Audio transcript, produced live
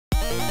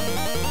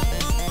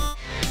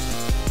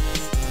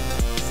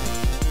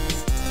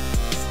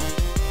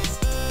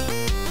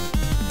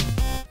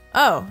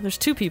Oh, there's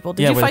 2 people.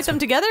 Did you fight them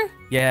together?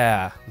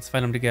 Yeah, let's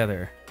fight them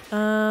together.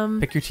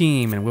 Pick your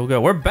team and we'll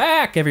go. We're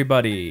back,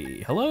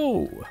 everybody.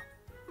 Hello.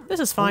 This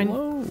is fine.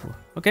 Hello.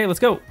 Okay, let's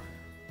go.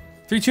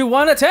 3, 2,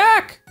 1,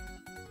 attack!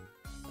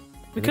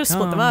 We could have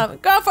split them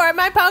up. Go for it,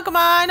 my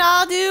Pokemon.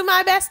 I'll do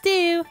my best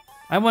too.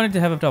 I wanted to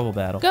have a double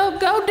battle. Go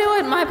do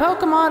it, my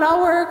Pokemon.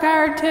 I'll work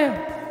hard too.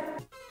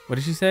 What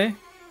did she say?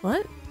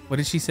 What? What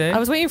did she say? I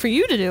was waiting for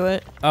you to do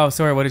it. Oh,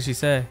 sorry. What did she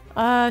say?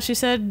 She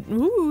said,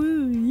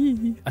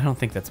 ooh. I don't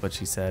think that's what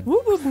she said. Woo,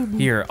 woo, woo, woo.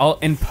 Here,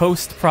 in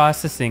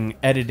post-processing,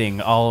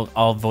 editing,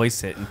 I'll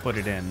voice it and put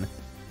it in.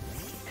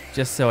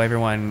 Just so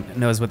everyone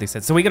knows what they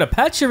said. So we got a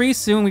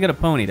Pachirisu and we got a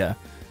Ponyta.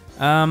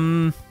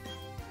 I'm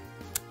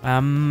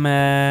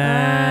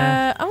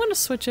gonna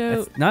switch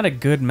out. That's not a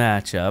good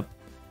matchup.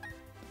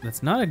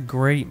 That's not a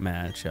great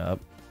matchup.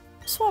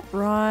 Swap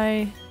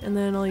Rye, and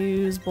then I'll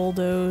use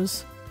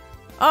Bulldoze.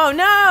 Oh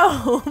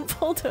no!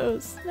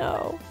 Bulldoze,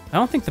 no. I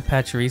don't think the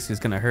Pachirisu is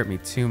gonna hurt me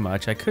too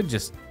much. I could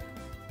just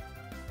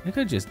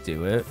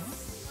do it.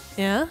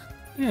 Yeah?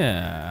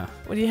 Yeah.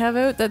 What do you have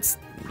out? That's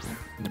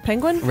the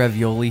penguin?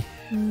 Ravioli.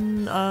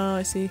 Oh,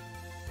 I see.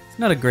 It's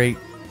not a great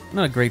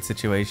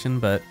situation,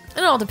 but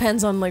it all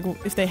depends on like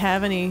if they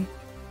have any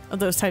of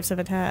those types of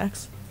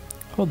attacks.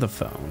 Hold the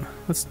phone.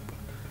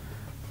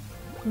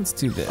 Let's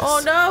do this.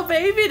 Oh no,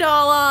 baby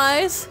doll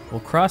eyes! We'll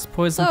cross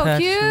poison So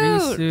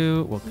Pachirisu.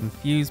 cute. We'll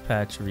confuse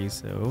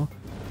Pachirisu.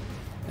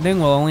 And then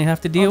we'll only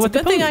have to deal with the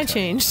It's a good thing I Ponyta.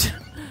 changed.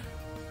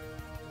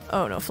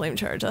 Oh no, flame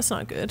charge. That's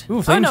not good.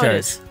 Ooh, flame no, charge. It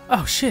is.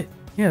 Oh shit.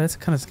 Yeah, that's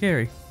kind of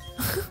scary.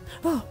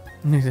 Oh.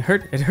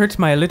 It hurt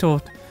my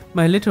little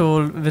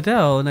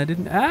Videl, and I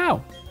didn't.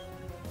 Ow!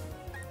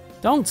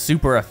 Don't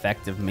super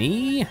effective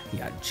me,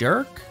 you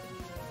jerk.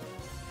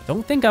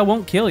 Don't think I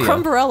won't kill you.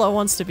 KadnBoreo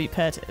wants to be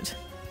petted.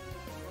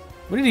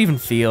 We didn't even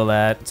feel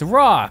that. It's a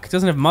rock. It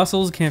doesn't have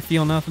muscles. Can't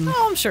feel nothing.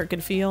 Oh, I'm sure it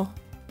can feel.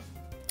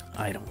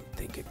 I don't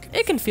think it can.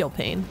 It can feel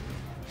pain.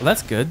 Well,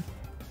 that's good,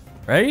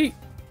 right?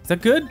 Is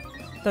that good?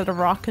 That a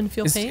rock can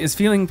feel pain? Is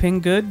feeling pain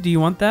good? Do you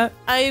want that?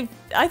 I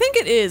think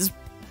it is,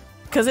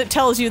 because it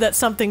tells you that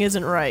something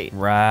isn't right.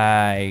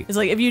 Right. It's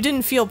like if you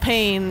didn't feel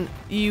pain,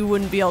 you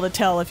wouldn't be able to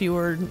tell if you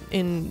were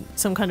in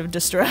some kind of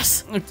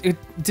distress. It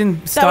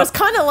didn't stop. That was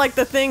kind of like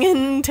the thing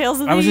in Tales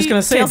of the I was just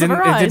gonna say, it Tales of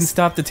didn't Arise.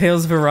 stop the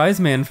Tales of Arise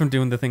man from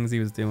doing the things he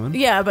was doing.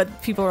 Yeah,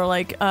 but people were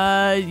like,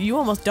 you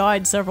almost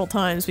died several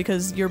times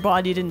because your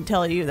body didn't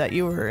tell you that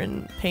you were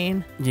in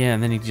pain. Yeah,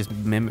 and then he just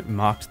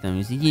mocked them.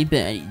 He's like,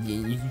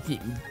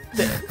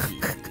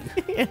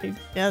 Yeah,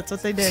 that's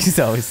what they did. he's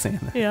always saying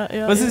that.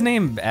 Yeah. What's his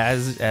name?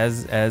 Alvin.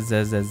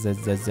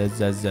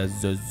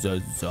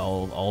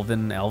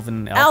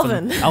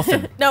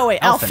 Alvin. No, wait,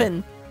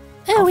 Alfin.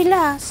 Oh, we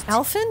lost.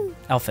 Alfin?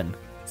 Alvin.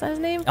 Is that his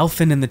name?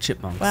 Alvin and the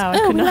Chipmunks. Wow, I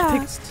could not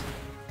think.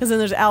 Because then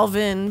there's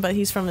Alvin, but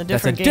he's from a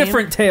different game. That's a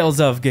different Tales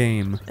of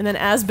game. And then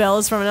Asbel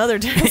is from another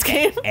Tales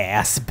game.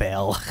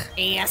 Asbel.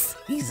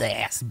 He's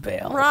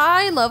Asbel.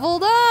 Rye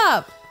leveled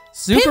up.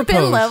 Super Pippin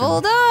potion.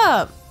 leveled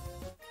up.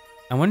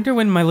 I wonder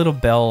when my little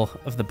bell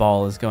of the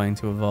ball is going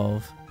to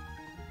evolve.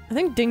 I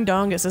think Ding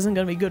Dongus isn't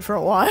going to be good for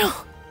a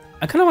while.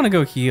 I kind of want to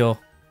go heal.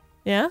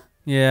 Yeah?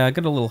 Yeah, I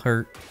got a little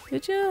hurt.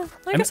 Did you?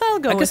 I guess I'll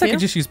go I guess with I you. could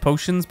just use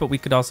potions, but we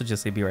could also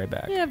just say be right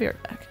back. Yeah, I'll be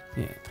right back.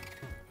 Yeah.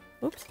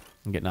 Oops.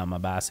 I'm getting on my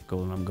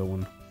bicycle and I'm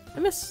going. I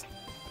miss...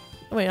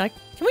 Wait,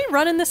 can we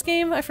run in this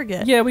game? I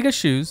forget. Yeah, we got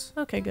shoes.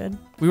 Okay, good.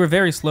 We were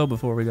very slow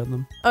before we got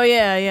them. Oh,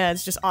 yeah,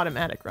 it's just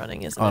automatic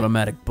running, isn't it?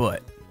 Automatic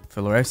butt.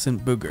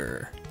 Fluorescent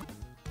booger.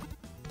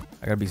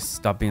 I gotta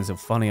stop being so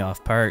funny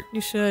off part.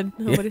 You should.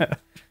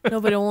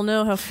 Nobody will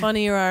know how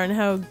funny you are and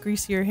how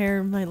greasy your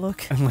hair might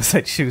look. Unless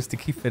I choose to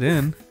keep it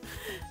in.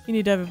 You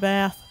need to have a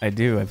bath. I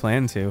do, I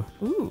plan to.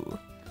 Ooh.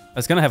 I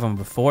was gonna have them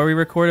before we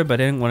recorded,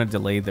 but I didn't want to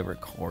delay the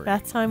recording.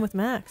 Bath time with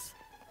Max.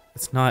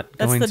 It's not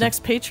That's going the to...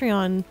 next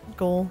Patreon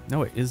goal.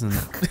 No, it isn't.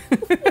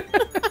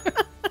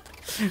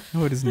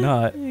 No, it is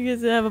not. You get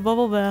to have a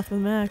bubble bath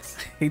with Max.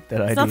 I hate that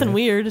idea. It's nothing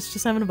weird. It's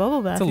just having a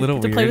bubble bath. It's a little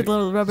you get weird. to play with a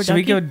little rubber Should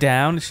we ducky. go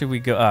down? Should we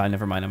go... Ah,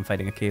 never mind. I'm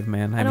fighting a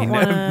caveman. I don't mean,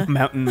 wanna- a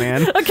mountain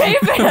man. A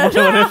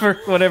caveman!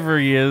 whatever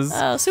he is.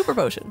 Super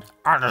potion.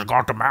 I just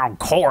got the Mount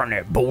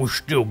Coronet, boy.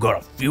 Still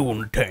got a fuel in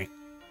the tank.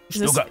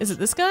 Is it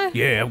this guy?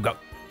 Yeah, I've got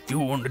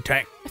fuel in the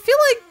tank. I feel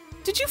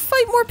like... Did you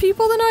fight more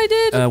people than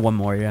I did? One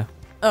more, yeah.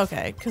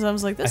 Okay, because I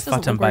was like, this I fought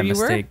doesn't him look where by you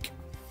were. mistake.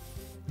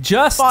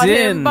 Justin! Fought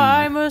him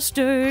by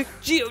mistake.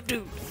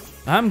 Geodude.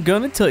 I'm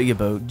gonna tell you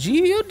about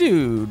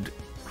Geodude.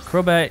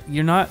 Crobat,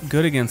 you're not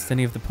good against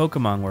any of the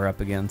Pokemon we're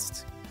up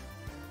against.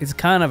 It's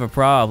kind of a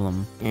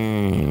problem.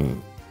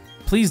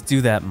 Please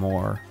do that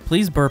more.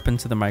 Please burp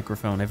into the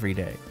microphone every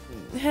day.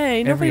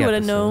 Hey, nobody would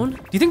have known. Do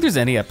you think there's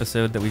any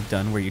episode that we've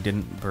done where you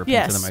didn't burp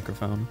into the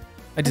microphone?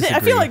 I disagree. I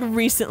feel like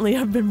recently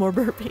I've been more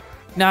burpy.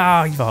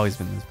 No, you've always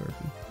been this burpy.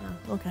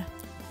 Oh, okay.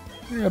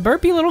 You're a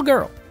burpy little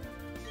girl.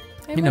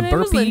 Hey, In my a name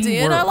is burpy Lindsay,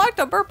 and I world. like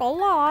to burp a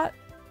lot.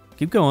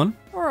 Keep going.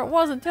 Or it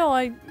was until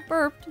I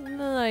burped, and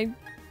then I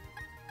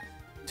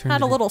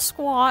had a little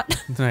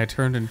squat. Then I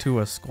turned into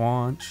a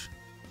squanch.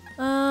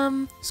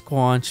 Um,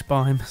 Squanch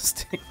by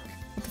mistake.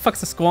 What the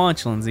fuck's a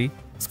squanch, Lindsay?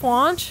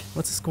 Squanch?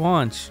 What's a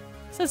squanch?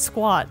 I said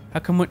squat. How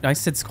come I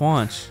said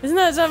squanch? Isn't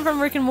that something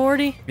from Rick and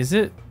Morty? Is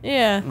it?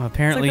 Yeah. Well,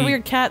 apparently, it's like a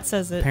weird cat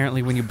says it.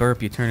 Apparently when you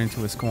burp, you turn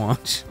into a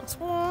squanch.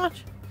 Squanch.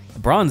 A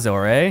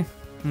bronzor, eh?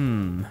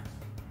 Hmm.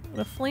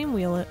 The flame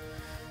wheel it.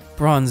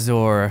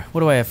 Bronzor.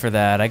 What do I have for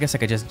that? I guess I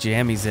could just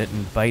jammies it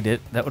and bite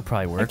it. That would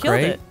probably work, I killed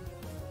right? it.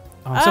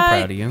 Oh, I'm so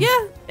proud of you.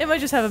 Yeah, it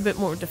might just have a bit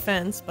more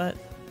defense, but...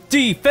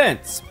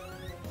 Defense!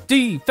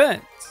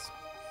 Defense!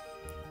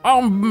 Oh,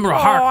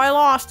 I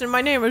lost and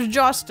my name is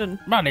Justin.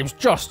 My name's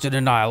Justin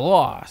and I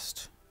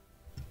lost.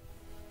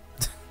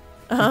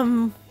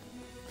 Where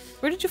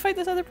did you fight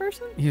this other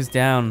person? He was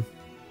down.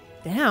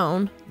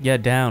 Down? Yeah,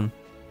 down.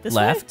 This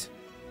left.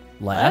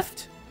 way?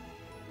 Left.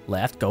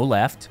 Left. Go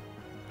left.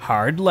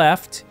 Hard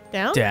left.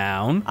 Down?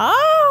 Down.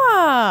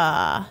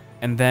 Ah!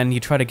 And then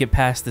you try to get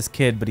past this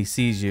kid, but he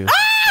sees you.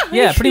 Ah!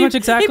 Yeah, pretty much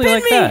exactly bit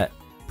like me. that.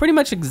 Pretty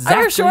much exactly. I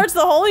wear shorts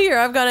the whole year.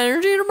 I've got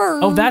energy to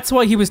burn. Oh, that's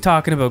why he was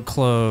talking about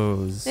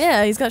clothes.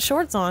 Yeah, he's got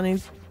shorts on.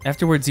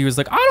 Afterwards, he was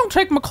like, I don't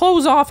take my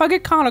clothes off. I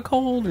get kind of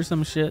cold or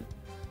some shit.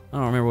 I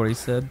don't remember what he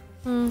said.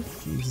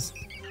 He's-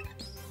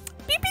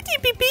 Beep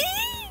beep beep beep.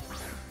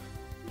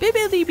 Beep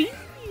beep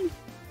beep.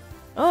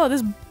 Oh,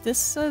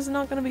 this is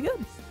not gonna be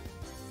good.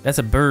 That's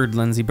a bird,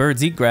 Lindsay.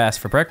 Birds eat grass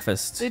for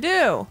breakfast. They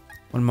do.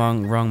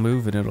 One wrong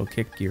move and it'll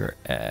kick your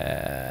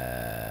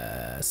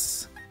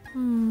ass.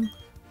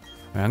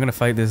 Alright, I'm gonna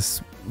fight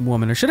this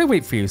woman, or should I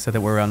wait for you so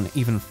that we're on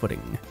even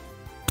footing?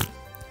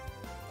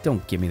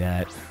 Don't give me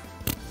that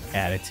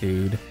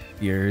attitude,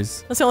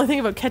 yours. That's the only thing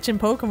about catching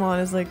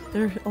Pokemon is like,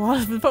 a lot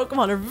of the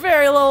Pokemon are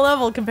very low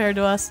level compared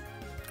to us.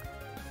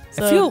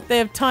 So they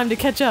have time to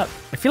catch up.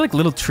 I feel like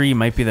Little Tree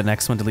might be the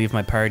next one to leave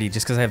my party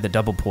just because I have the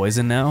double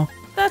poison now.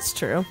 That's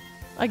true.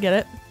 I get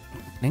it.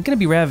 It ain't gonna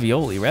be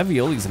Ravioli.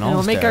 Ravioli's an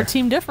all-star. It'll make our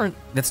team different.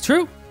 That's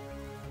true.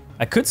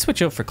 I could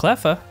switch out for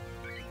Cleffa. Well,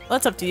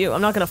 that's up to you.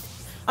 I'm not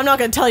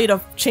gonna tell you to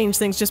change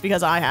things just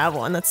because I have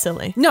one. That's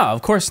silly. No,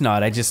 of course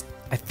not. I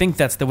think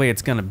that's the way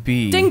it's gonna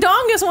be. Ding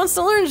Dongus wants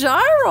to learn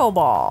Gyro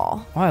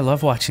Ball. Oh, I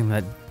love watching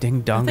that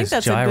Ding Dongus I think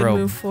that's gyro. a good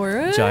move for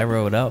it.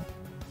 Gyro it up.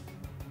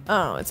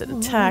 Oh, it's an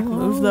attack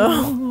move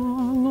though.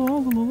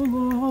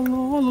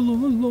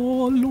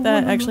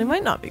 That actually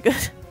might not be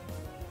good.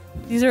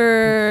 These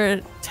are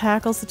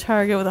tackles the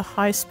target with a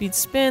high speed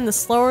spin. The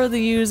slower the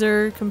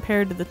user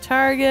compared to the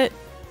target,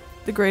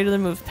 the greater the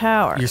move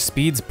power. Your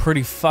speed's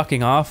pretty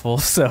fucking awful,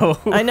 so.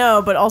 I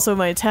know, but also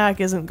my attack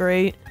isn't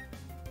great.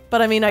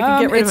 But I mean, I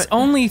can get rid of it. It's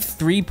only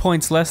 3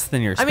 points less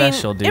than your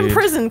special, dude.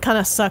 Imprison kind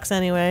of sucks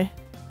anyway.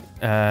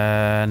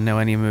 No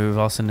any move,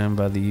 also known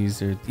by the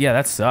user. Yeah,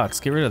 that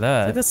sucks. Get rid of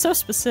that. Like, that's so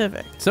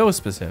specific. So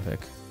specific.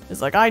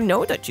 It's like, I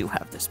know that you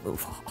have this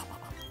move.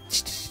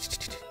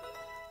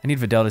 I need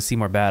Videl to see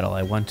more battle.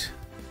 I want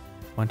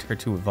her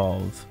to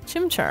evolve.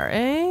 Chimchar,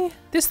 eh?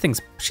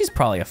 She's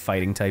probably a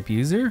fighting type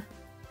user.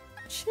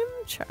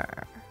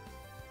 Chimchar.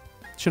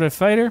 Should I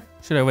fight her?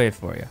 Should I wait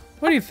for you?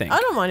 What do you think? I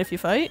don't mind if you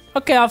fight.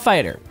 Okay, I'll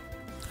fight her.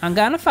 I'm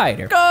gonna fight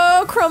her.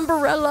 Go,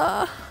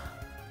 Crumbarella.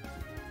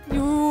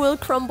 You will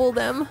crumble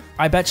them.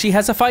 I bet she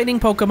has a fighting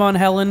Pokemon,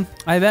 Helen.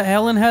 I bet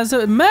Helen has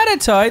a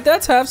Meditite.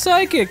 That's half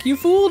psychic. You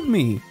fooled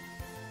me.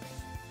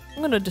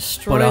 I'm gonna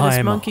destroy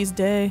this monkey's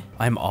day.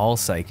 I'm all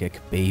psychic,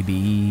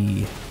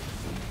 baby.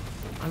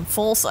 I'm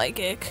full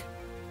psychic.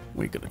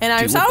 And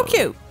I'm so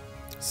cute.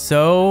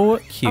 So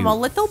cute. I'm a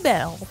little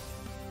belle.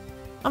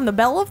 I'm the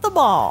belle of the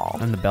ball.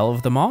 I'm the belle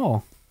of them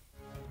all.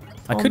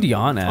 I could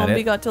yawn at Tombi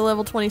it. got to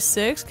level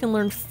 26, can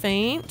learn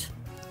faint.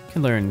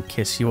 Can learn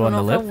kiss you I on the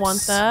don't know if lips. I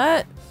want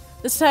that.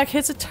 This attack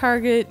hits a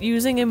target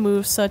using a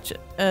move such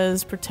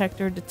as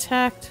Protect or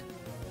Detect.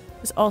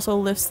 This also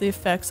lifts the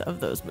effects of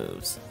those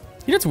moves.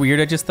 You know what's weird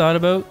I just thought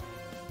about?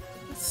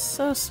 It's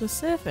so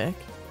specific.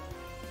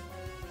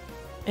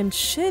 And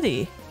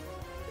shitty.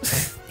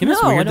 You know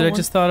what's weird that I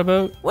just thought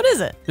about? What is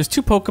it? There's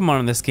 2 Pokemon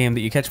in this game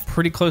that you catch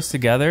pretty close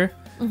together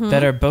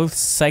that are both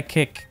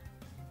psychic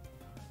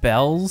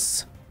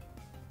bells.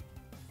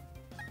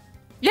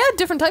 Yeah,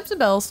 different types of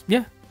bells.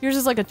 Yeah. Yours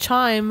is like a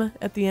chime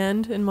at the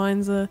end, and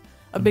mine's a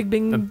big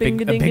bing bing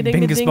ding ding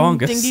bingus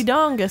bongus. dingy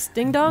dongus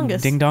ding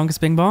dongus. Ding dongus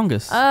bing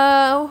bongus.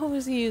 What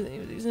was he using? He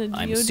was using a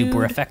I'm Geodude.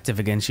 super effective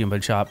against you,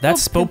 Chop.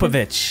 That's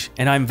Spopovich,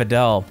 and I'm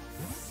Videl.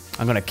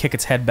 I'm gonna kick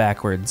its head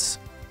backwards.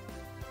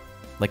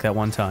 Like that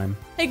one time.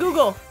 Hey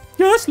Google,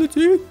 Yes, let's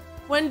eat.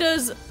 when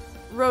does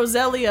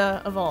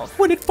Roselia evolve?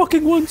 When it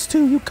fucking wants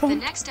to, you The can't.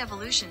 next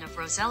evolution of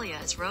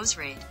Roselia is Rose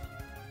Raid.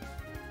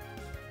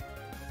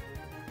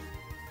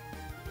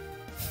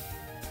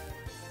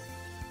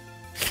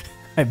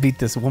 I beat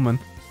this woman.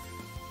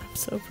 I'm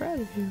so proud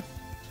of you.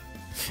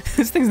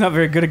 This thing's not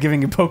very good at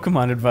giving you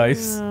Pokemon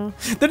advice. No.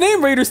 The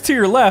name Raider's to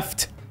your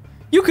left.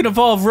 You can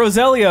evolve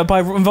Roselia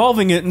by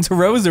evolving it into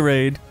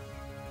Roserade.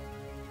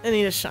 I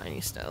need a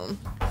shiny stone.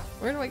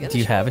 Where do I get Do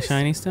you have a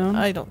shiny stone?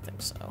 I don't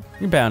think so.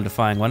 You're bound to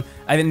find one.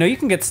 I didn't know you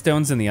can get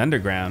stones in the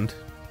underground.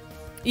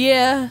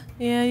 Yeah,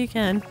 you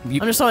can. I'm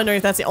just wondering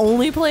if that's the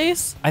only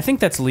place. I think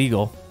that's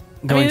legal.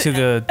 Going to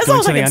the as long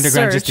as I can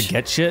underground just to search.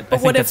 get shit. But I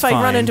think what that's if I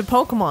run fine. into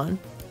Pokemon?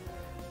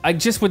 I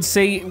just would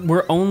say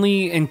we're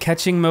only in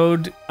catching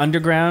mode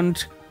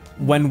underground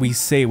when we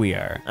say we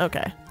are.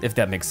 Okay. If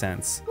that makes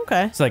sense.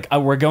 Okay. It's like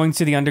we're going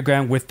to the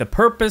underground with the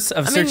purpose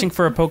of searching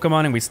for a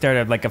Pokemon, and we start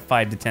at like a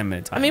 5 to 10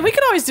 minute time. I mean, we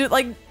could always do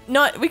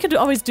we could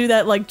always do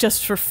that like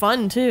just for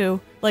fun too.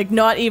 Like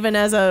not even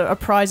as a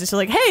prize. It's just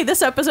like, hey,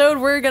 this episode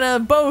we're gonna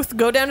both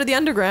go down to the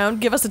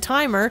underground, give us a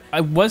timer,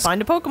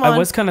 find a Pokemon. I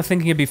was kind of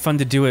thinking it'd be fun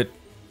to do it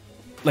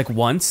like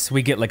once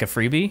we get like a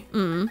freebie.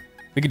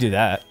 We could do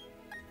that.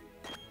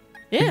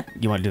 Yeah.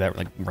 You want to do that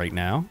like right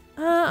now?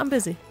 I'm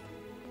busy.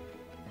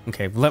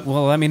 Okay, let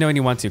me know when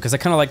you want to, because I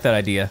kind of like that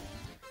idea.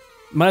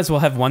 Might as well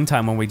have one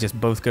time when we just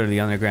both go to the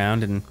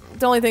underground and...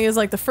 The only thing is,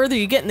 like, the further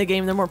you get in the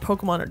game, the more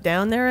Pokemon are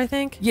down there, I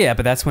think. Yeah,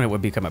 but that's when it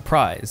would become a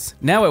prize.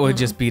 Now it would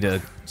just be to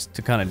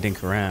kind of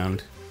dink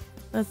around.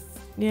 That's...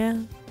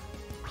 yeah.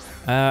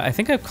 I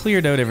think I've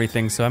cleared out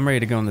everything, so I'm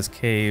ready to go in this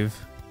cave.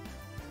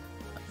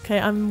 Okay,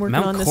 I'm working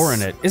on this... Mount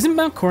Coronet. Isn't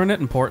Mount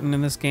Coronet important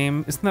in this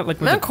game? Isn't that like...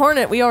 Mount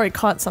Coronet, we already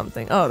caught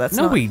something. Oh, that's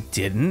No, not... we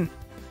didn't.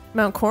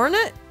 Mount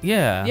Coronet?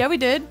 Yeah. Yeah, we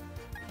did.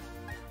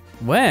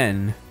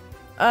 When?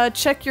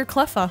 Check your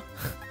Cleffa.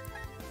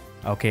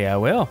 Okay, I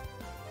will.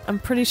 I'm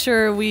pretty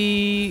sure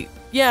we...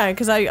 Yeah,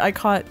 because I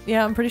caught...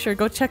 Yeah, I'm pretty sure.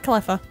 Go check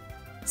Cleffa.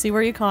 See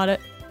where you caught it.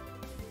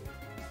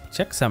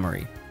 Check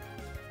summary.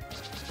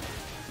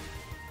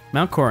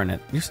 Mount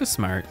Coronet. You're so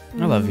smart.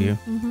 I love you.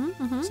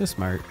 So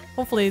smart.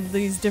 Hopefully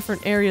these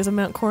different areas of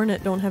Mount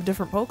Coronet don't have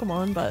different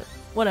Pokemon, but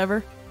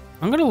whatever.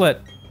 I'm gonna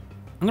let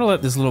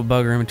this little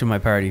bugger into my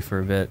party for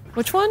a bit.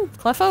 Which one?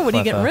 Cleffa? What are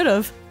you getting Cleffa. rid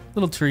of?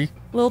 Little tree.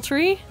 Little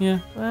tree? Yeah.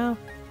 Wow.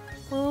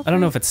 Little I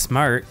don't know tree. if it's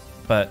smart,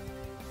 but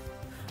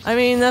I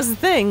mean, that's the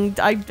thing.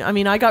 I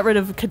mean, I got rid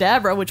of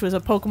Kadabra, which was a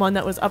Pokemon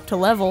that was up to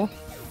level.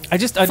 I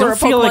For don't a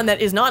feel Pokemon like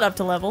that is not up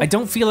to level. I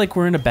don't feel like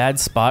we're in a bad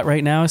spot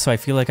right now, so I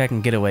feel like I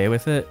can get away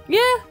with it.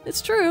 Yeah,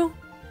 it's true.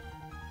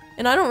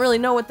 And I don't really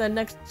know what the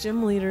next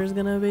gym leader is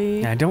gonna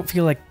be. I don't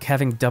feel like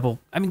having double...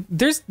 I mean,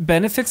 there's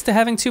benefits to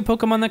having 2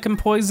 Pokemon that can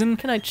poison.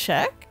 Can I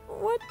check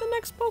what the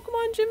next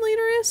Pokemon gym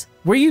leader is?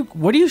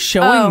 What are you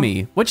showing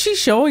me? What's she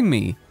showing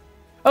me?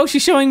 Oh,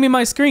 she's showing me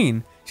my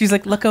screen. She's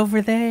like, look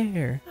over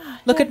there.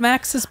 Look at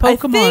Max's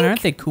Pokemon.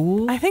 Aren't they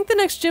cool? I think the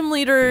next gym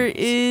leader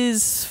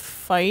is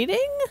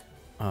fighting?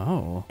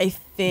 Oh. I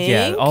think.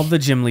 Yeah, all the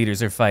gym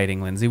leaders are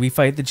fighting, Lindsay. We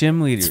fight the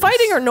gym leaders. It's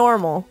fighting or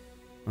normal,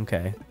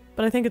 Okay.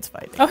 but I think it's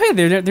fighting. Oh, hey,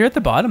 they're at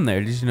the bottom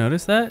there. Did you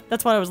notice that?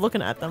 That's why I was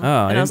looking at them.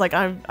 Oh, and I was like,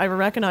 I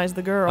recognize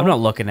the girl. I'm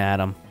not looking at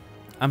them.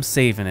 I'm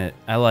saving it.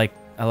 I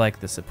like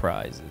the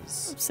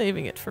surprises. I'm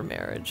saving it for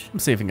marriage. I'm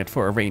saving it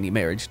for a rainy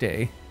marriage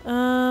day.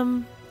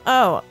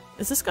 Oh,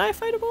 is this guy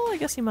fightable? I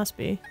guess he must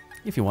be.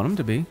 If you want him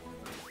to be.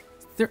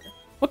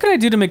 What can I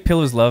do to make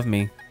Pillows love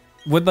me?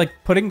 Would like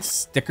putting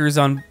stickers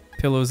on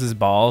Pillows'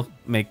 ball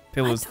make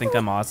Pillows think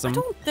I'm awesome? I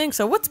don't think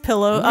so. What's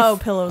Pillow?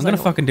 Pillows. I'm gonna I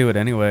know. fucking do it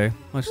anyway.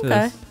 Watch Okay.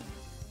 this.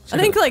 I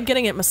think like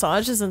getting it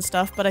massages and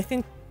stuff, but I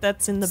think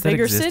that's in the Does that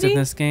bigger exist city. in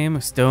this game?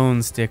 A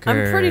stone sticker.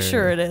 I'm pretty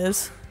sure it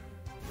is.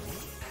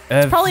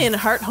 It's probably in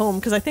Heart Home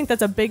because I think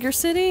that's a bigger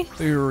city.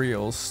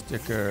 Ethereal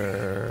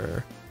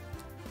sticker.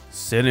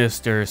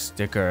 Sinister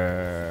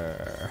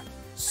sticker.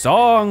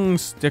 Song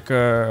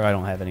sticker. I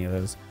don't have any of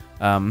those.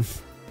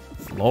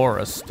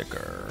 Flora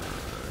sticker.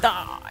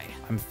 Die.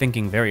 I'm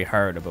thinking very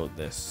hard about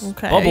this.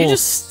 Okay. Are Bubble you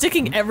just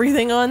sticking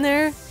everything on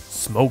there?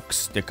 smoke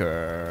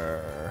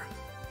sticker.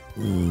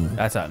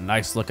 That's a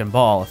nice looking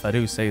ball, if I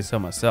do say so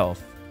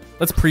myself.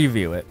 Let's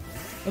preview it.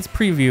 Let's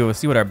preview it,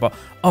 see what our ball.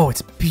 Oh,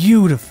 it's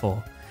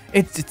beautiful.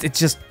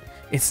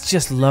 It's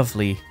just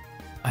lovely.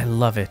 I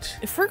love it.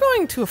 If we're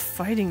going to a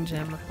fighting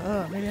gym,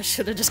 maybe I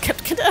should have just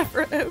kept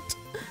Kadabra out.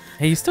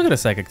 Hey, you still got a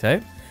psychic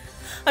type.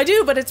 I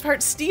do, but it's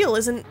part steel.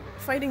 Isn't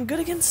fighting good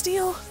against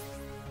steel?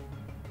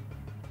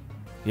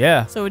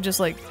 Yeah. So it would just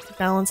like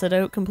balance it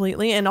out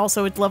completely. And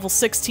also it's level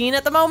 16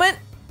 at the moment.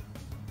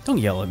 Don't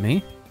yell at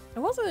me. I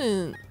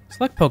wasn't.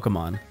 Select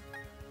Pokemon.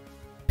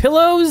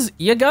 Pillows,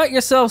 you got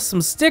yourself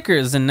some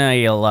stickers and now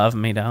you love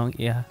me, don't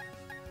you?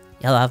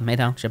 You love me,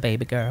 don't you,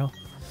 baby girl?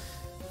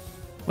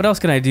 What else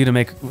can I do to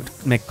make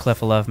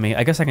Cleffa love me?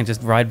 I guess I can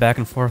just ride back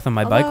and forth on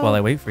my bike while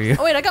I wait for you.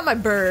 Oh wait, I got my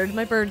bird.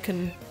 My bird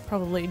can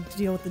probably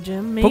deal with the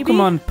gym, maybe?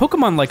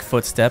 Pokemon like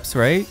footsteps,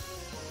 right?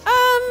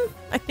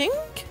 I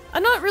think?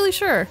 I'm not really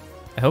sure.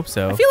 I hope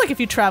so. I feel like if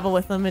you travel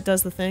with them, it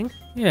does the thing.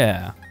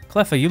 Yeah.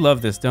 Cleffa, you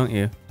love this, don't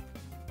you?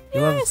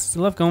 Yes.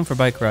 You love going for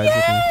bike rides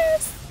with me. I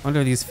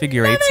wonder if these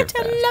figure eights are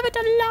fast. Love it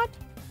a lot.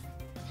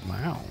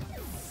 Wow.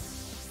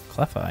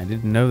 Cleffa, I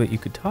didn't know that you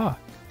could talk.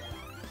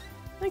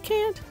 I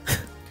can't. Can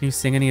you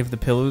sing any of the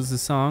Pillows'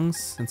 songs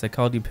since I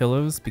called you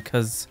Pillows?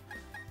 Because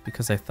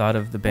I thought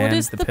of the band What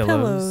is The the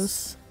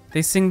Pillows.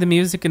 They sing the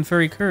music in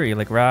Furry Curry,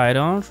 like Ride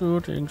on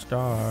Shooting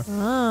Star.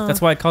 Oh. That's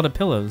why I called it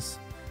Pillows.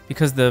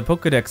 Because the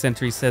Pokedex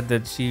entry said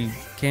that she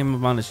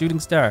came on a shooting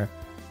star.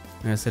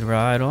 And I said,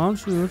 Ride on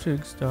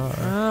Shooting Star.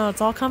 Oh, it's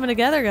all coming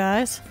together,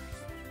 guys.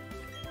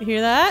 You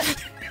hear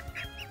that?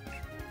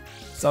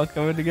 It's all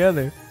coming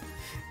together.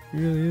 It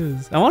really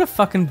is. I want to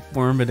fucking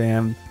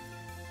Wormadam.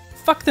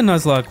 Fuck the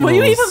Nuzlocke rules. Will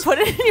you even put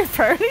it in your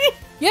party?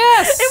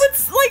 Yes!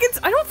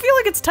 I don't feel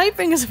like it's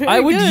typing as very good. I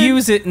would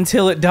use it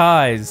until it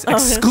dies. Oh,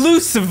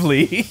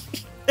 exclusively.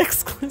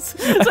 Exclusive.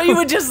 So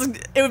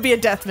it would be a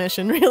death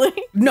mission, really?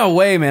 No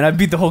way, man. I'd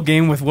beat the whole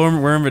game with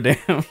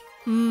Wormadam.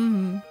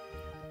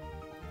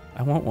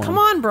 I want one. Come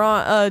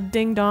on,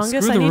 Ding Dongus.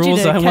 Screw I the need you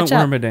rules, to I want catch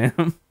up.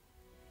 Wormadam.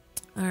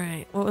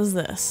 Alright, what was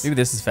this? Maybe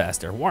this is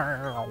faster.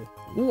 Wow.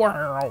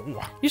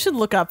 Wow. You should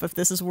look up if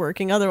this is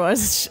working,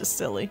 otherwise it's just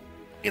silly.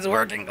 It's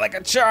working like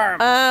a charm.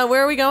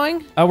 Where are we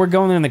going? Oh, we're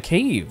going in the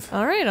cave.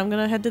 Alright, I'm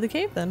gonna head to the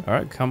cave then. All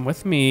right, come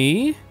with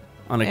me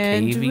on a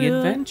cavey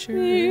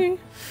adventure.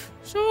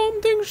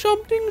 Something.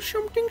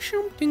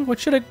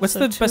 What's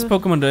the best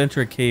Pokemon to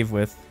enter a cave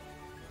with?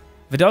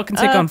 Vidal can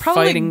take on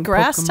probably fighting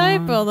grass Pokemon.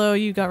 type, although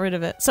you got rid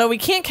of it. So we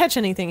can't catch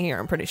anything here,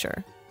 I'm pretty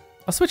sure.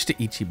 I'll switch to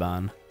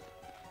Ichiban.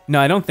 No,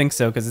 I don't think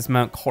so, because it's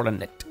Mount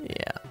Coronet.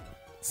 Yeah.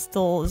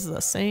 Still is the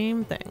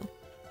same thing.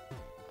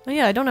 Oh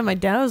yeah, I don't have my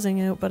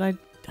dowsing out, but I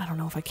don't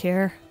know if I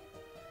care.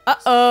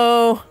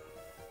 Uh-oh.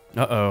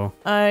 Uh-oh.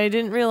 I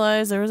didn't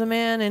realize there was a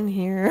man in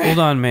here. Hold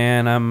on,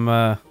 man.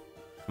 I'm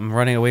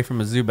running away from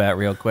a Zubat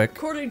real quick.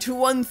 According to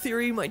one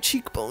theory, my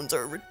cheekbones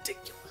are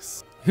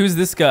ridiculous. Who's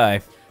this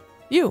guy?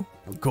 You.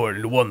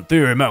 According to one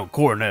theory, Mount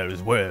Coronet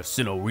is where the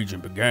Sinnoh region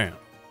began.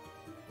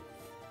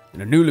 In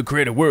a newly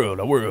created world,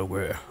 a world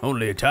where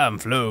only time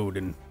flowed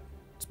and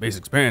space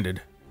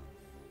expanded,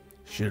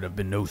 should have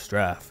been no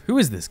strife. Who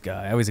is this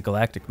guy? Oh, he's a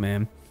galactic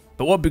man.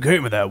 But what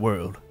became of that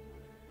world?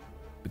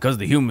 Because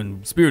the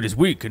human spirit is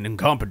weak and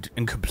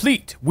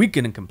incomplete. Weak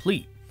and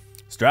incomplete.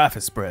 Strife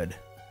has spread.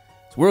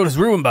 This world is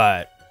ruined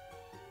by it.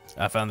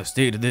 I found the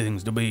state of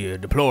things to be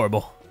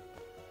deplorable.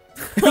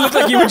 It looked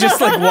like you were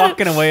just like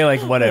walking away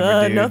like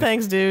whatever, dude. No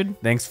thanks, dude.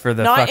 Thanks for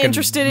the Not fucking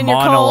interested in your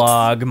cult.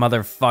 monologue,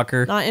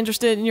 motherfucker. Not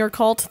interested in your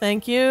cult,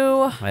 thank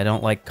you. I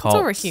don't like cults. It's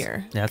over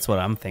here. That's what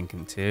I'm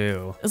thinking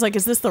too. It's like,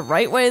 is this the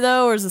right way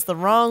though, or is this the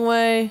wrong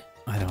way?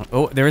 I don't.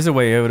 Oh, there is a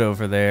way out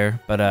over there,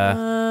 but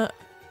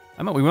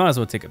we might as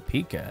well take a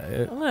peek at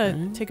it. I'm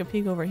gonna take a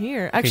peek over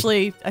here.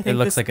 Actually, I think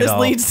looks like this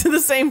leads to the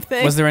same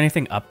thing. Was there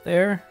anything up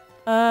there?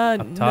 Up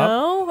top?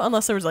 No,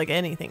 unless there was like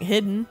anything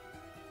hidden.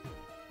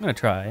 I'm gonna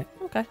try it.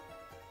 Okay.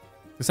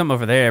 There's something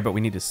over there, but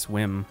we need to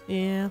swim.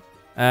 Yeah.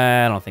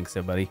 I don't think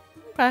so, buddy.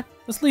 Okay.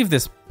 Let's leave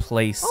this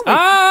place.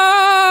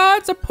 Oh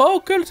it's a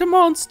Pokemon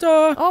monster.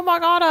 Oh my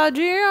god, a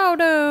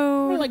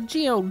Geodude. More like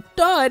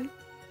Geodud.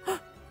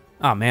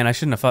 Oh man, I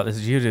shouldn't have thought this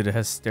Geodude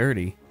has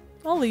sturdy.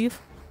 I'll leave.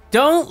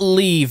 Don't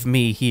leave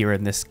me here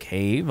in this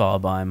cave all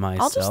by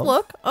myself. I'll just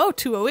look. Oh,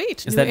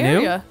 208. Is that new?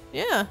 area.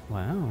 Yeah.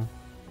 Wow.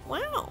 Wow. What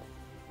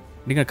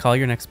are you gonna call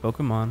your next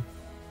Pokemon?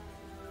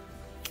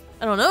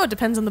 I don't know. It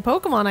depends on the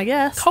Pokemon, I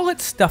guess. Call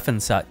it Stuff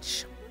and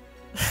Such.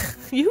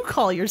 You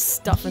call your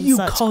stuff and You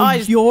such. call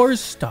your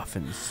Stuff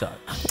and Such.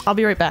 I'll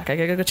be right back. I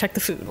gotta go check the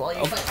food while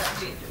you fight that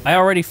Geodude. I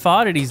already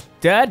fought it. He's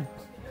dead.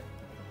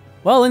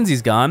 Well,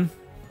 Lindsay's gone.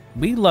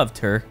 We loved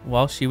her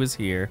while she was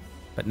here,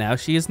 but now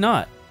she is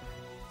not.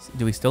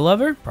 Do we still love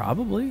her?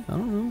 Probably. I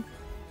don't know.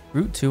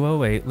 Route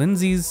 208.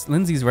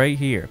 Lindsay's right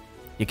here.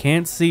 You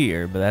can't see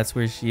her, but that's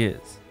where she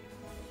is.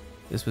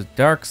 This was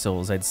Dark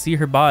Souls. I'd see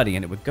her body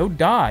and it would go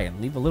die and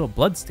leave a little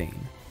bloodstain.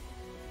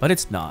 But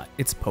it's not.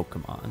 It's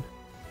Pokemon.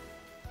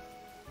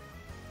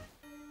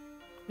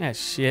 Ah,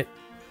 shit.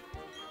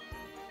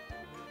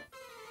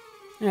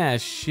 Ah,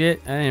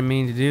 shit. I didn't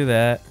mean to do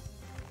that.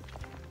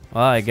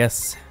 Well, I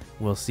guess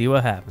we'll see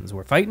what happens.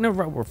 We're fighting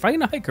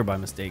a hiker by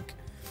mistake.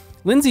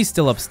 Lindsay's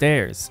still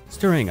upstairs,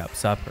 stirring up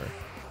supper.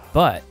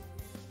 But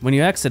when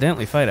you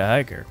accidentally fight a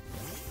hiker,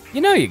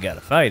 you know you gotta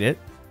fight it.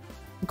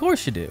 Of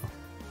course you do.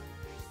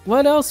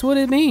 What else would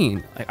it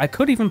mean? I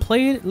could even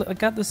play it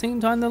like at the same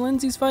time that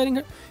Lindsay's fighting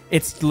her.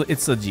 It's a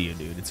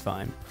Geodude. It's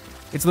fine.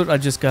 I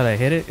just gotta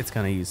hit it. It's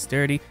gonna use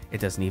sturdy. It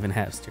doesn't even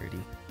have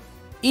sturdy.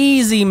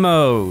 Easy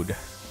mode.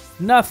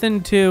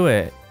 Nothing to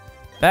it.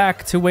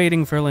 Back to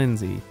waiting for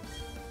Lindsay.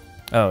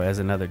 Oh, as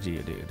another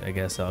Geodude. I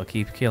guess I'll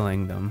keep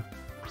killing them.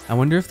 I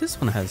wonder if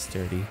this one has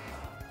sturdy.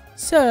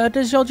 Sir,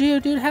 does your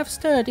Geodude have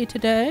sturdy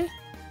today?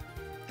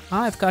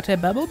 I've got a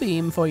Bubble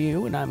Beam for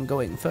you, and I'm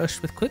going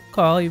first with Quick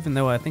Call, even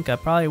though I think I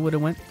probably would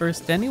have went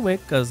first anyway,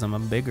 because I'm a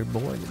bigger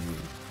boy than you.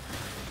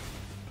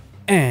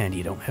 And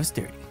you don't have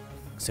sturdy,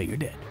 so you're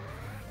dead.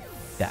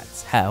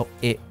 That's how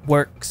it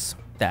works.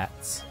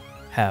 That's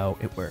how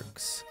it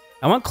works.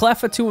 I want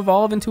Cleffa to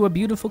evolve into a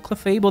beautiful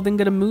Clefable, then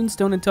get a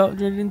Moonstone and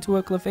turn it into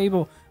a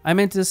Clefable. I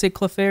meant to say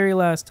Clefairy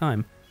last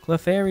time.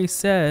 Clefairy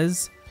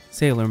says,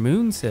 Sailor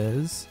Moon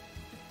says,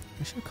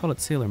 I should have called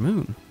it Sailor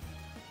Moon.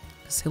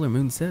 Sailor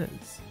Moon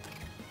says.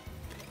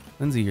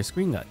 Lindsay, your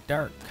screen got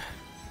dark.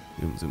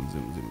 Zoom, zoom,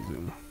 zoom, zoom,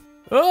 zoom.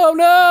 Oh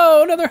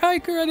no, another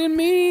hiker. I didn't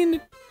mean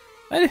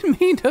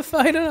to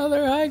fight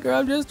another hiker.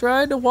 I'm just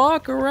trying to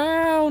walk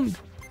around.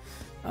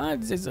 I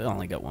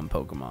only got one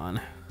Pokemon.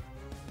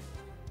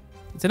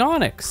 It's an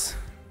Onix.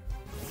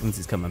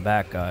 Lindsay's coming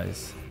back,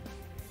 guys.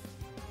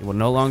 It will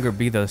no longer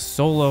be the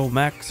solo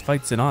Max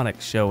Fights an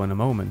Onix show in a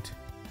moment,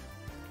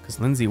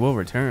 because Lindsay will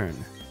return.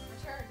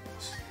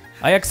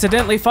 I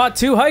accidentally fought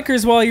two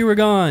hikers while you were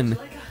gone.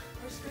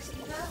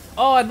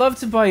 Oh, I'd love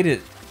to bite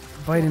it.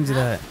 Bite into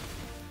that.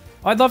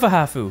 Oh, I'd love a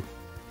hafu.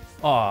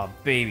 Oh,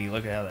 baby,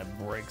 look at how that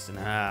breaks in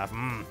half.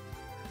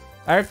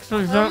 I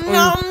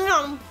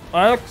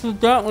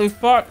accidentally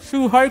fought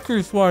 2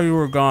 hikers while you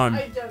were gone.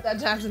 I doubt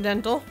that's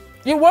accidental.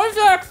 It was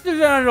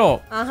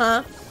accidental.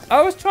 Uh-huh.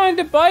 I was trying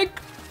to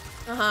bike.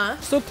 Uh-huh.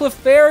 So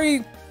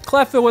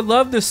Cleffa would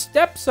love the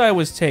steps I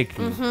was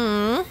taking.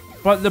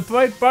 But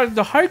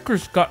the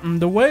hikers got in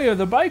the way of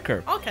the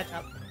biker. I'll catch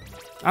up.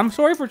 I'm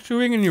sorry for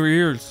chewing in your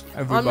ears,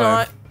 everybody. I'm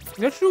not.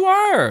 Yes, you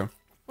are.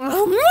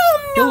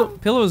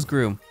 Pillows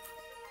grew.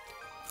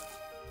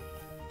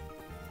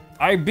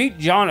 I beat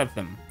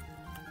Jonathan.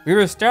 We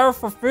were starved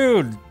for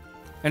food,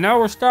 and now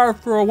we're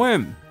starved for a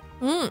win.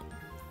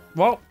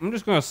 Well, I'm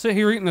just gonna sit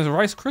here eating this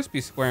Rice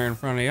Krispie square in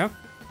front of you.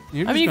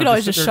 I mean, you could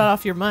always just shut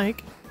off your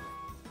mic.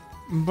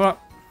 But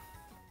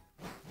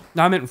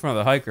no, I meant in front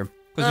of the hiker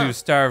because he was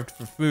starved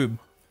for food.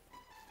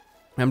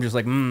 I'm just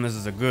like, this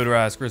is a good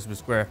Rice Krispie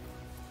square.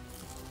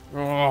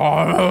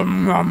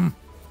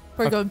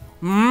 Pretty good.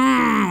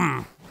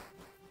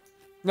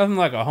 Nothing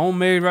like a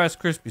homemade Rice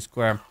Krispie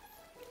square.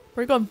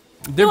 Pretty good.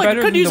 They're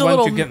better than the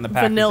ones you get in the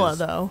packages. Vanilla,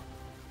 though.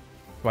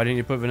 Why didn't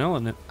you put vanilla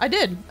in it? I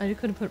did. I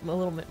could have put a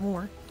little bit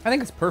more. I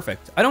think it's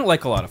perfect. I don't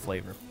like a lot of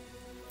flavor.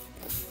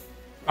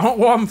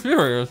 Well, I'm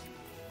serious.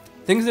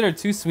 Things that are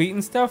too sweet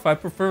and stuff, I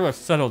prefer a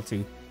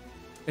subtlety.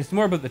 It's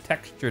more about the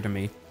texture to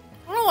me.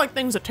 I don't like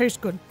things that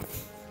taste good.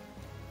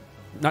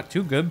 Not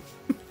too good.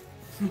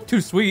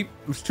 Too sweet.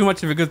 It's too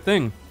much of a good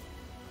thing.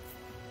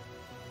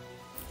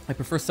 I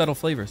prefer subtle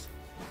flavors.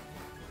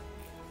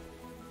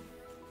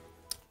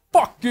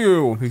 Fuck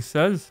you, he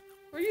says.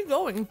 Where are you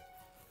going?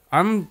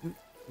 I'm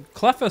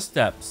Cleffa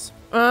steps.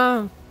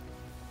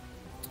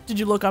 Did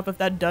you look up if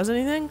that does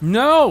anything?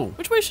 No!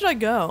 Which way should I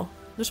go?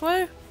 This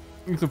way?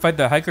 You can fight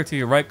that hiker to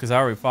your right because I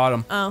already fought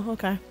him. Oh,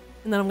 okay.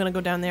 And then I'm gonna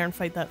go down there and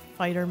fight that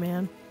fighter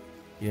man.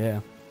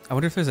 Yeah. I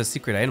wonder if there's a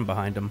secret item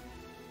behind him.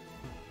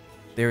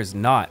 There is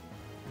not.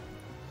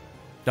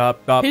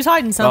 Stop. He's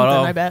hiding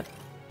something, I bet.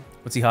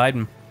 What's he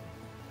hiding?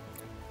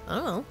 I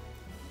don't know.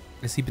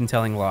 Has he been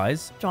telling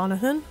lies?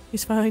 Jonathan?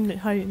 He's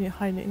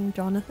hiding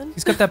Jonathan?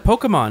 He's got that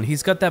Pokemon.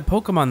 He's got that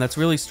Pokemon that's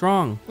really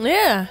strong.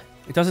 Yeah.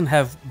 It doesn't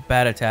have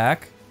bad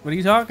attack. What are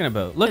you talking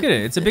about? Look at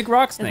it. It's a big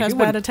rock snake. It has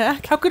bad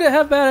attack? How could it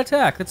have bad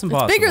attack? That's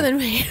impossible. It's bigger than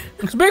me.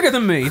 It's bigger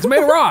than me. It's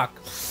made of rock.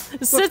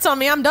 It sits on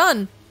me. I'm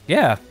done.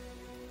 Yeah.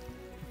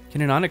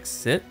 Can an Onix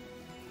sit?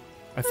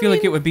 I feel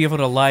like it would be able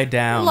to lie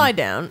down. Lie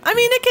down. I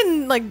mean, it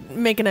can, like,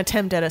 make an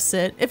attempt at a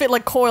sit. If it,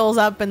 like, coils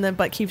up and then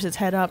but keeps its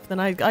head up, then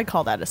I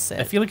call that a sit.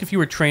 I feel like if you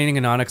were training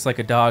an Onix like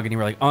a dog and you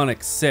were like,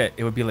 Onix, sit,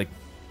 it would be like,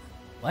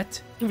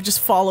 what? It would just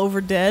fall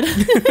over dead.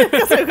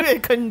 Because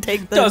it couldn't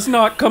take the... Does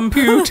not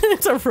compute.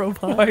 It's a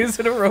robot. Why is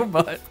it a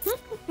robot?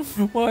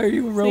 Why are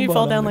you a robot? So you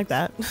fall down Onix? like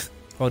that.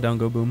 Fall down,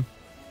 go boom.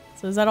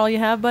 So is that all you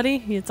have,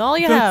 buddy? It's all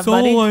you have,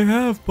 buddy. That's all I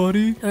have,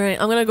 buddy. All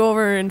right, I'm going to go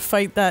over and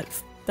fight that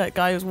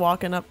guy who's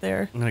walking up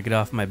there. I'm gonna get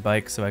off my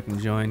bike so I can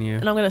join you.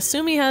 And I'm gonna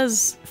assume he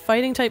has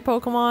fighting type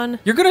Pokemon.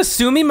 You're gonna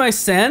sue me, my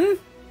sen?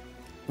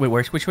 Wait,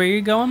 which way are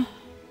you going?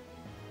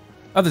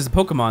 Oh, there's a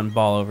Pokemon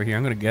ball over here.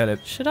 I'm gonna get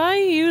it. Should I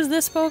use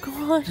this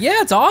Pokemon?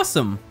 Yeah, it's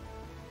awesome.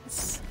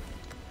 It's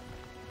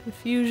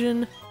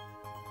confusion.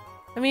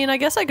 I mean, I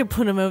guess I could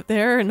put him out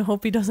there and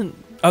hope he doesn't...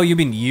 Oh, you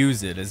mean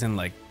use it, as in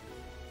like...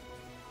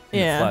 in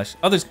the flesh.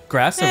 Oh, there's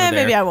grass over there.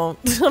 Maybe I won't.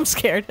 I'm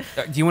scared.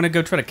 Do you want to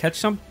go try to catch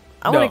some?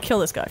 I want to kill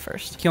this guy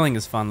first. Killing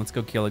is fun. Let's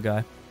go kill a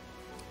guy.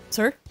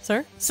 Sir?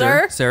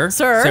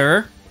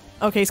 Sir?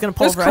 Okay, he's gonna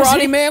pulverize this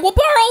karate man will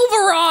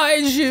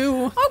pulverize you.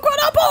 I'm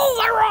gonna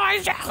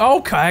pulverize you.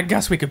 Okay, I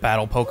guess we could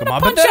battle Pokemon,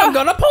 but then I'm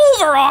gonna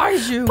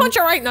pulverize you. Punch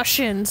you right in the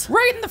shins.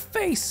 Right in the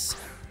face.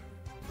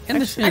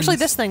 Actually,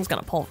 this thing's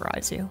gonna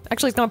pulverize you.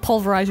 Actually, it's gonna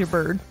pulverize your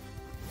bird.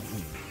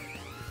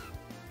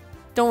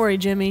 Don't worry,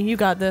 Jimmy. You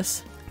got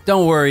this.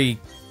 Don't worry,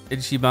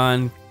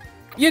 Ichiban.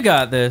 You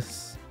got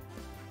this.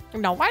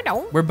 No, I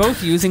don't. We're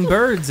both using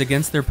birds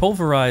against their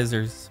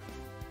pulverizers.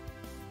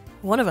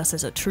 One of us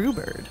is a true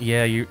bird.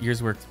 Yeah,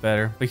 yours works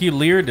better. But he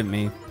leered at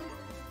me.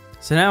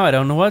 So now I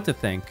don't know what to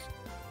think.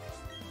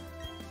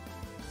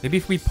 Maybe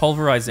if we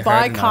pulverize it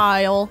hard enough.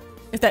 Kyle.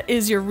 If that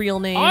is your real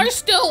name. I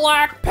still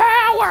lack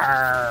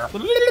power!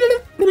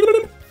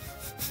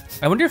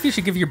 I wonder if you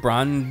should give your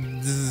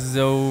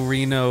Bronzorino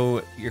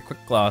your Quick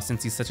Claw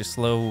since he's such a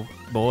slow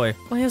boy.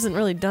 Well, he hasn't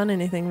really done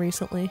anything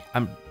recently.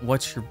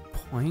 What's your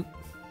point?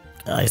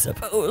 I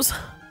suppose.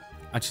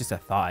 That's just a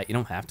thought. You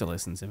don't have to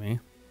listen to me.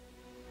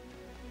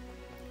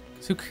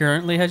 So who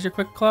currently has your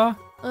Quick Claw?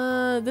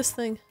 This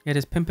thing. Yeah,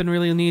 does Pimpin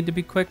really need to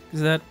be quick?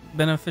 Is that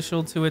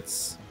beneficial to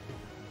its...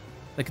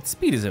 Like, its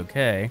speed is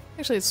okay.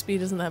 Actually, its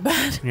speed isn't that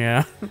bad.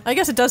 Yeah. I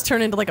guess it does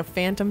turn into, like, a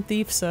phantom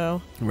thief,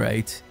 so...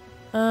 Right.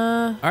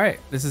 Alright,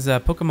 this is a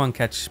Pokemon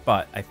catch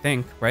spot, I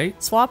think,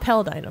 right? Swap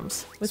held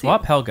items.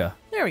 Swap Helga.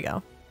 There we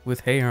go. With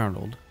Hey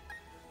Arnold.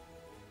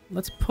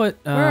 Let's put,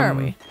 Where are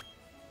we?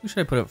 Who should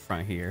I put up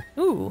front here?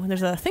 Ooh,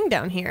 there's a thing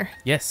down here.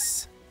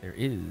 Yes, there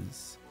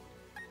is.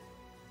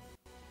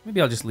 Maybe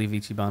I'll just leave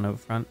Ichiban up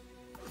front.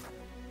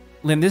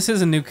 Lynn, this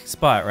is a new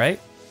spot, right?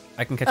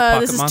 I can catch pocket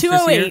this is monsters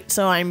 208, here.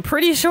 so I'm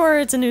pretty sure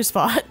it's a new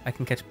spot. I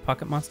can catch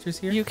pocket monsters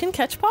here. You can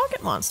catch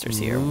pocket monsters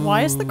here.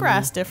 Why is the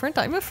grass different?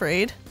 I'm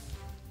afraid.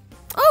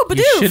 Oh, Bidoof!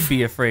 You should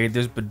be afraid.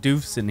 There's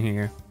Bidoofs in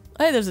here.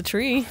 Hey, there's a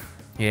tree.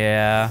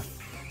 Yeah.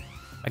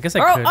 I guess I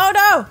could. Oh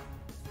no!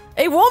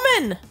 A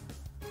woman!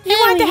 You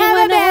want to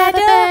have a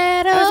battle?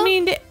 I was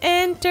mean to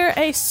enter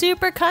a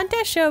super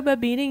contest show, but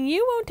beating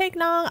you won't take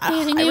long.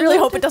 I really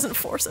hope it doesn't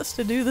force us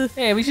to do the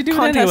Hey, we should do it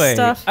contest anyway.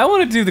 stuff. I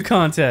want to do the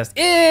contest.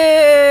 Ew!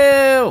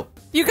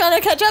 You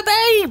gotta catch a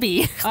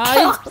baby!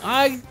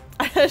 I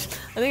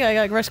think I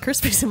got Rice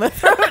Krispies in my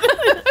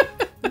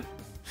throat.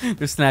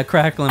 They're snack,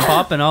 crackling,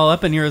 popping all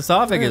up in your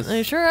esophagus.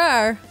 They sure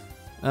are.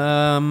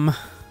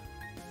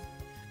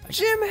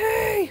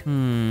 Jimmy!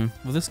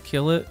 Will this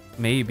kill it?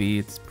 Maybe.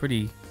 It's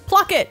pretty...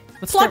 Pluck it!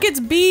 Let's Pluck start- its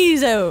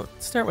bees out!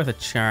 Let's start with a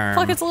charm.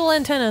 Pluck its little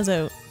antennas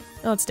out.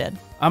 Oh, it's dead.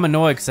 I'm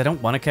annoyed because I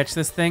don't want to catch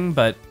this thing,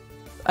 but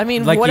I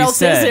mean, like what you else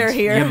said, is there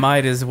here? you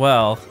might as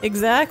well.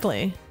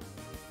 Exactly.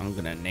 I'm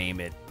gonna name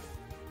it.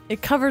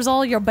 It covers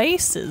all your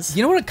bases.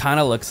 You know what it kind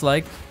of looks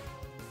like?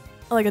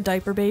 Like a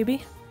diaper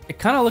baby. It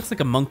kind of looks like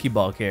a Monkey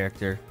Ball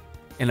character,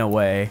 in a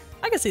way.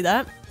 I can see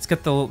that. It's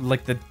got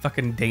the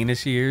fucking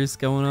Danish ears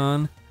going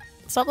on.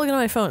 Stop looking at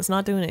my phone. It's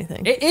not doing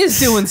anything. It is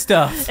doing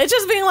stuff. It's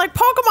just being like,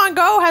 Pokemon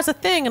Go has a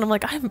thing. And I'm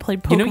like, I haven't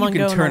played Pokemon Go. You know you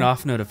can in turn a-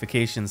 off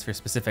notifications for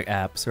specific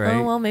apps, right?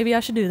 Oh, well, maybe I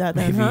should do that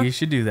then, Maybe huh? you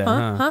should do that,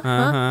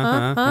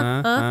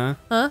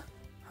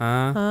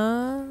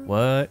 huh?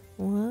 What?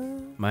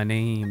 What? My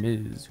name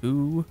is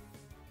who?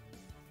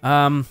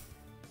 I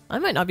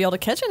might not be able to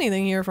catch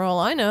anything here for all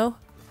I know.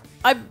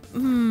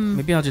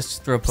 Maybe I'll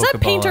just throw a Does Pokeball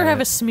that painter at have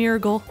a it.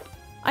 Smeargle?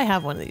 I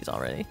have one of these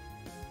already.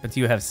 But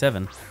you have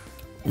 7.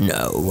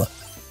 No.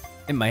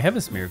 It might have a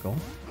Smeargle.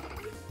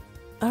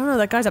 I don't know.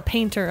 That guy's a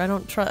painter. I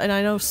don't trust. And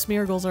I know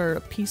Smeargles are a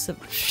piece of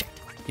shit.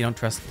 You don't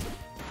trust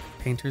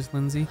painters,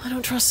 Lindsay? I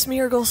don't trust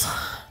Smeargles.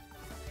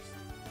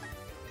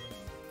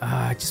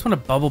 I just want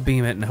to bubble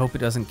beam it and hope it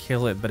doesn't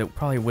kill it, but it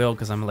probably will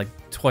because I'm like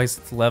twice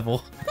its level.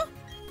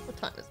 What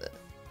time is it?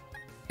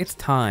 It's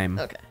time.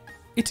 Okay.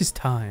 It is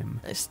time.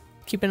 I just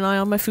keep an eye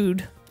on my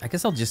food. I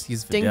guess I'll just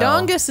use Videl. Ding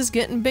Dongus is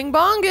getting Bing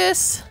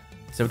Bongus.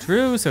 So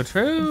true, so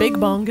true. Big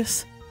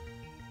Bongus.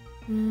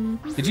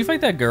 Did you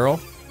fight that girl?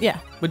 Yeah.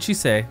 What'd she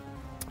say?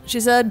 She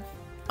said,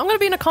 I'm going to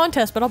be in a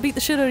contest, but I'll beat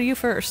the shit out of you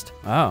first.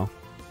 Oh.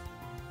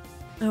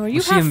 Oh, are you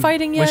Was she half in-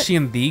 fighting yet? Was she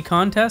in the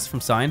contest from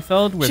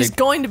Seinfeld where She's they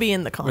going to be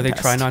in the where contest.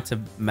 they try not to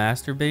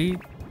masturbate?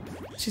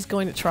 She's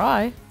going to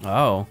try.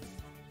 Oh.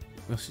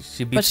 Well,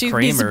 she beats But she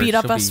Kramer. needs to beat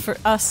up she'll be-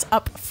 us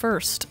up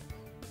first.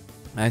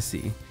 I see.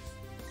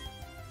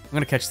 I'm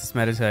gonna catch this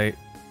Meditite,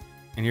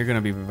 and you're gonna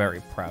be very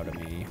proud of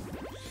me.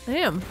 I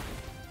am.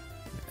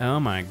 Oh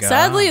my god.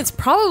 Sadly, it's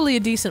probably a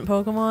decent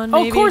Pokemon, Oh,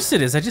 maybe. of course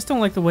it is. I just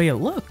don't like the way it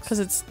looks. Because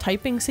its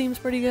typing seems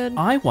pretty good.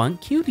 I want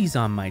cuties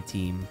on my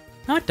team,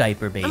 not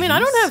diaper babies. I mean, I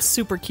don't have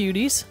super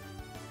cuties.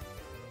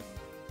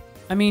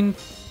 I mean,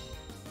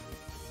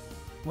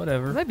 I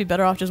whatever. might be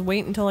better off just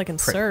waiting until I can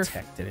surf.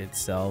 Protected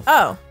itself.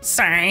 Oh,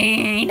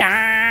 Psyduck.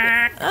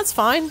 that's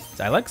fine.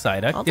 I like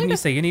Psyduck. I'll Didn't take you it.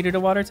 say you needed a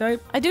water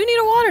type? I do need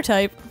a water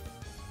type.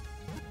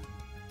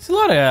 There's a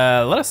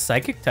lot of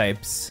psychic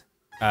types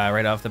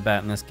right off the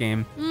bat in this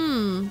game.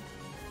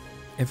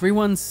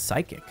 Everyone's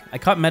psychic. I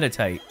caught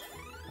Meditite.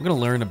 I'm gonna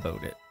learn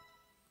about it.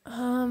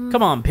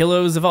 Come on,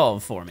 pillows,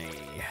 evolve for me.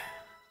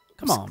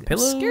 Come on, I'm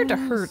pillows. scared to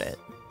hurt it.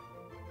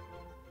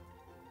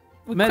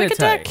 Would Quick Meditite.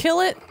 Attack kill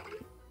it?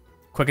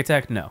 Quick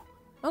attack? No.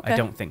 Okay. I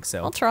don't think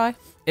so. I'll try.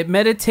 It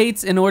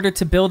meditates in order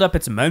to build up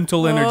its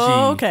mental energy.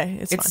 Oh, okay,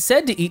 it's fine.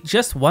 said to eat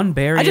just one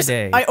berry a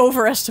day. I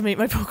overestimate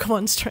my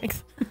Pokemon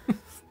strength.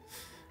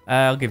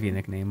 I'll give you a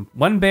nickname.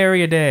 One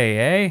berry a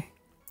day, eh?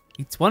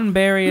 Eats one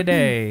berry a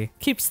day.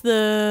 Keeps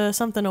the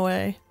something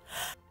away.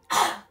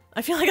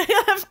 I feel like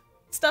I have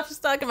stuff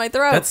stuck in my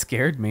throat. That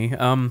scared me.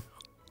 I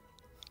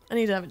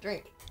need to have a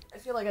drink. I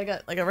feel like I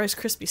got like a Rice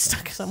Krispie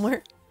stuck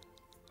somewhere.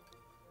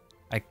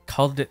 I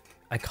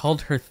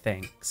called her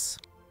Thanks.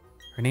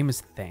 Her name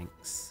is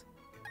Thanks.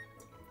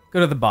 Go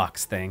to the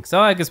box, Thanks.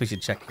 Oh, I guess we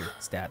should check your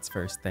stats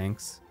first,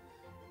 Thanks.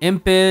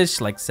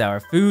 Impish, like sour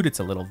food. It's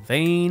a little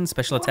vain.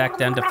 Special attack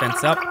down,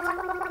 defense up.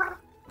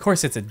 Of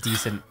course, it's a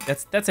decent.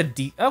 That's a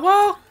oh,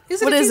 well,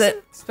 is it? What a is decent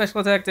it?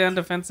 Special attack down,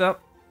 defense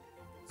up.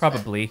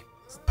 Probably.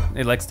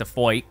 It likes to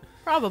fight.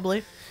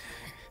 Probably.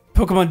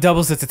 Pokemon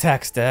doubles its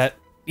attack stat.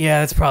 Yeah,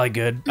 that's probably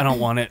good. I don't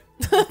want it.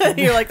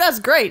 You're like, that's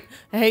great.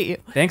 I hate you.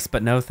 Thanks,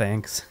 but no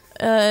thanks.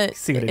 See what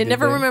I It did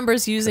never there?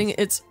 remembers using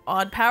its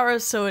odd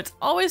powers, so it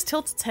always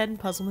tilts its head in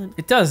puzzlement.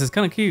 It does. It's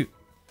kind of cute.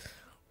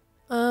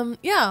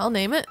 Yeah, I'll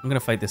name it. I'm gonna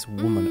fight this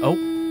woman. Oh.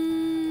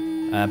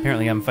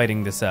 Apparently I'm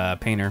fighting this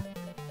painter.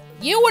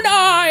 You and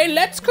I,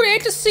 let's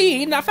create a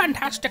scene, a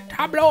fantastic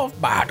tableau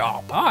of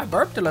battle. Oh, I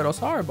burped a little,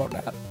 sorry about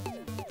that.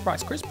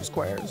 Rice Krispie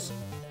Squares.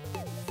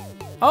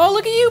 Oh,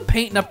 look at you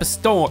painting up a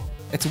store.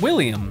 It's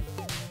William.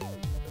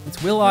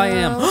 It's Will I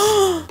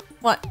Am.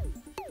 What?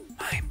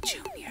 I'm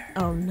Junior.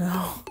 Oh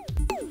no.